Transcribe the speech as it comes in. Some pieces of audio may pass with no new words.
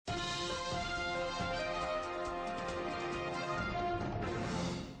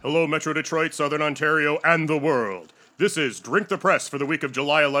Hello, Metro Detroit, Southern Ontario, and the world. This is Drink the Press for the week of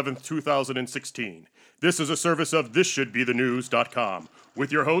July 11th, 2016. This is a service of ThisShouldBeTheNews.com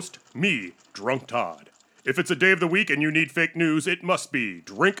with your host, me, Drunk Todd. If it's a day of the week and you need fake news, it must be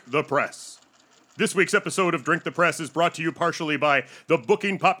Drink the Press. This week's episode of Drink the Press is brought to you partially by the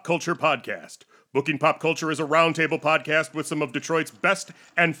Booking Pop Culture Podcast. Booking Pop Culture is a roundtable podcast with some of Detroit's best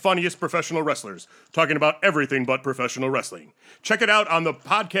and funniest professional wrestlers, talking about everything but professional wrestling. Check it out on the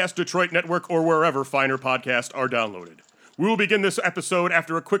Podcast Detroit Network or wherever finer podcasts are downloaded. We will begin this episode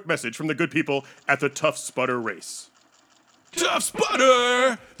after a quick message from the good people at the Tough Sputter Race. Tough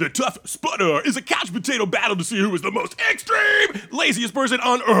Sputter! The Tough Sputter is a couch potato battle to see who is the most extreme, laziest person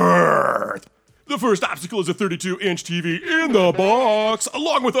on Earth. The first obstacle is a 32-inch TV in the box,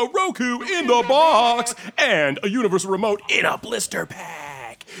 along with a Roku in the box, and a universal remote in a blister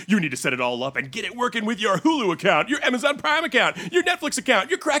pack. You need to set it all up and get it working with your Hulu account, your Amazon Prime account, your Netflix account,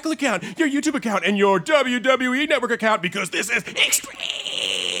 your Crackle account, your YouTube account, and your WWE Network account, because this is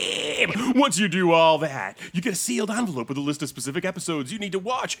extreme! Once you do all that, you get a sealed envelope with a list of specific episodes you need to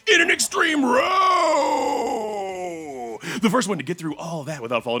watch in an extreme row! The first one to get through all that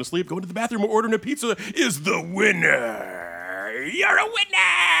without falling asleep, going to the bathroom, or ordering a pizza is the winner. You're a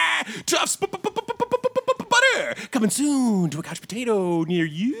winner! Tough butter coming soon to a couch potato near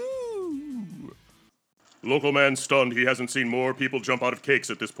you. Local man stunned he hasn't seen more people jump out of cakes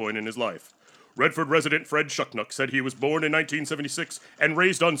at this point in his life. Redford resident Fred Shucknuck said he was born in 1976 and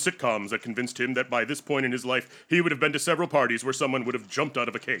raised on sitcoms that convinced him that by this point in his life, he would have been to several parties where someone would have jumped out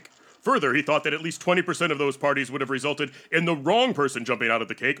of a cake. Further, he thought that at least 20% of those parties would have resulted in the wrong person jumping out of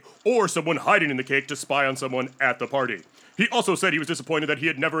the cake or someone hiding in the cake to spy on someone at the party. He also said he was disappointed that he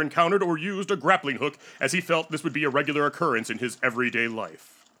had never encountered or used a grappling hook, as he felt this would be a regular occurrence in his everyday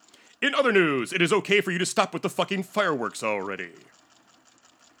life. In other news, it is okay for you to stop with the fucking fireworks already.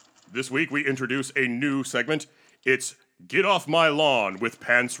 This week, we introduce a new segment. It's Get Off My Lawn with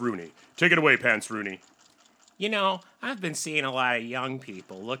Pants Rooney. Take it away, Pants Rooney. You know, I've been seeing a lot of young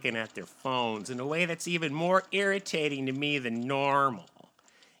people looking at their phones in a way that's even more irritating to me than normal.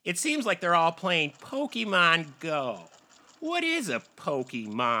 It seems like they're all playing Pokemon Go. What is a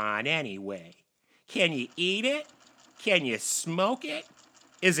Pokemon anyway? Can you eat it? Can you smoke it?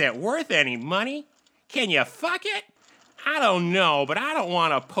 Is it worth any money? Can you fuck it? I don't know, but I don't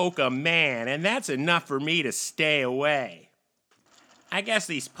want to poke a man, and that's enough for me to stay away. I guess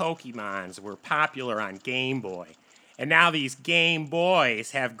these Pokemons were popular on Game Boy, and now these Game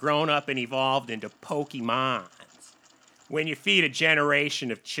Boys have grown up and evolved into Pokemons. When you feed a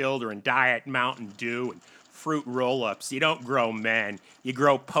generation of children Diet Mountain Dew and fruit roll-ups, you don't grow men, you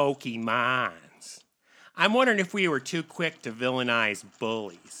grow Pokemons. I'm wondering if we were too quick to villainize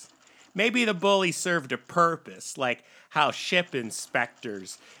bullies. Maybe the bully served a purpose, like how ship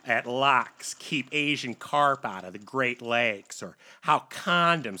inspectors at locks keep Asian carp out of the Great Lakes, or how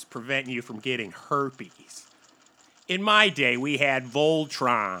condoms prevent you from getting herpes. In my day, we had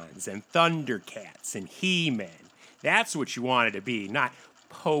Voltrons and Thundercats and He-Men. That's what you wanted to be, not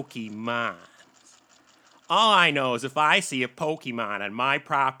Pokemons. All I know is if I see a Pokemon on my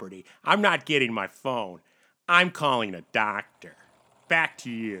property, I'm not getting my phone. I'm calling a doctor. Back to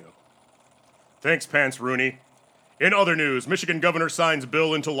you. Thanks, Pants Rooney. In other news, Michigan governor signs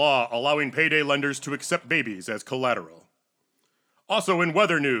bill into law allowing payday lenders to accept babies as collateral. Also in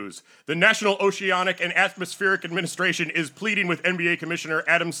weather news, the National Oceanic and Atmospheric Administration is pleading with NBA Commissioner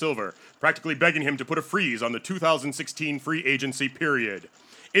Adam Silver, practically begging him to put a freeze on the 2016 free agency period.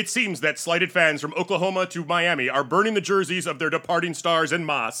 It seems that slighted fans from Oklahoma to Miami are burning the jerseys of their departing stars en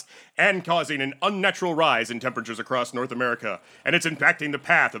masse and causing an unnatural rise in temperatures across North America, and it's impacting the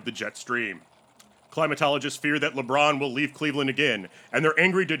path of the jet stream. Climatologists fear that LeBron will leave Cleveland again, and their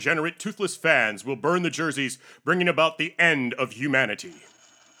angry, degenerate, toothless fans will burn the jerseys, bringing about the end of humanity.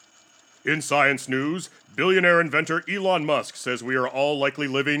 In science news, billionaire inventor Elon Musk says we are all likely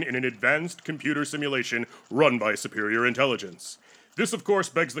living in an advanced computer simulation run by superior intelligence. This, of course,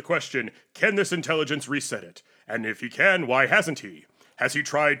 begs the question, can this intelligence reset it? And if he can, why hasn't he? Has he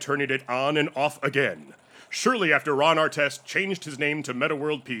tried turning it on and off again? Surely after Ron Artest changed his name to Meta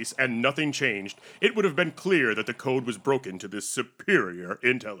World Peace and nothing changed, it would have been clear that the code was broken to this superior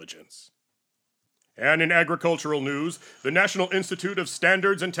intelligence. And in agricultural news, the National Institute of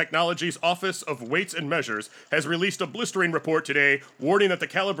Standards and Technology's Office of Weights and Measures has released a blistering report today warning that the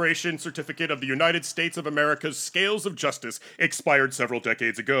calibration certificate of the United States of America's Scales of Justice expired several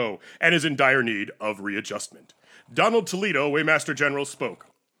decades ago and is in dire need of readjustment. Donald Toledo, Weighmaster General, spoke.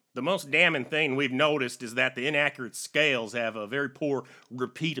 The most damning thing we've noticed is that the inaccurate scales have a very poor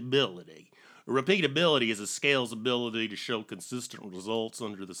repeatability. Repeatability is a scale's ability to show consistent results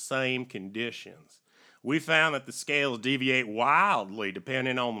under the same conditions. We found that the scales deviate wildly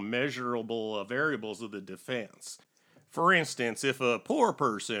depending on the measurable variables of the defense. For instance, if a poor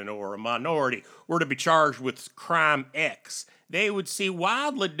person or a minority were to be charged with crime X, they would see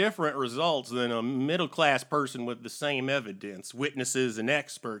wildly different results than a middle class person with the same evidence, witnesses, and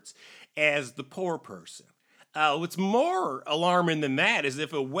experts as the poor person. What's more alarming than that is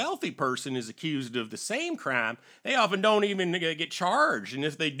if a wealthy person is accused of the same crime, they often don't even get charged. And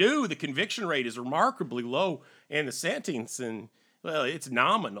if they do, the conviction rate is remarkably low, and the sentencing, well, it's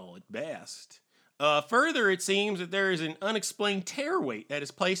nominal at best. Further, it seems that there is an unexplained tear weight that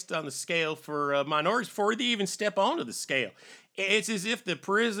is placed on the scale for minorities before they even step onto the scale. It's as if the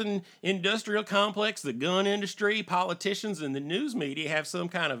prison industrial complex, the gun industry, politicians, and the news media have some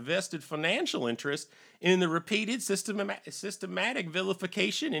kind of vested financial interest in the repeated systematic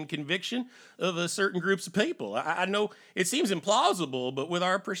vilification and conviction of certain groups of people. I know it seems implausible, but with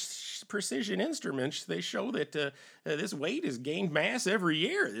our precision instruments, they show that this weight has gained mass every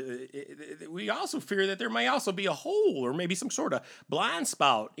year. We also fear that there may also be a hole or maybe some sort of blind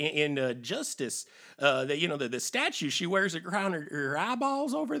spot in justice. The statue, she wears it around her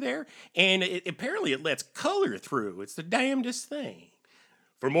eyeballs over there, and apparently it lets color through. It's the damnedest thing.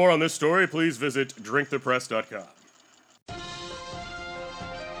 For more on this story, please visit drinkthepress.com.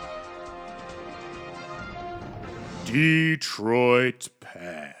 Detroit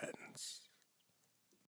Past.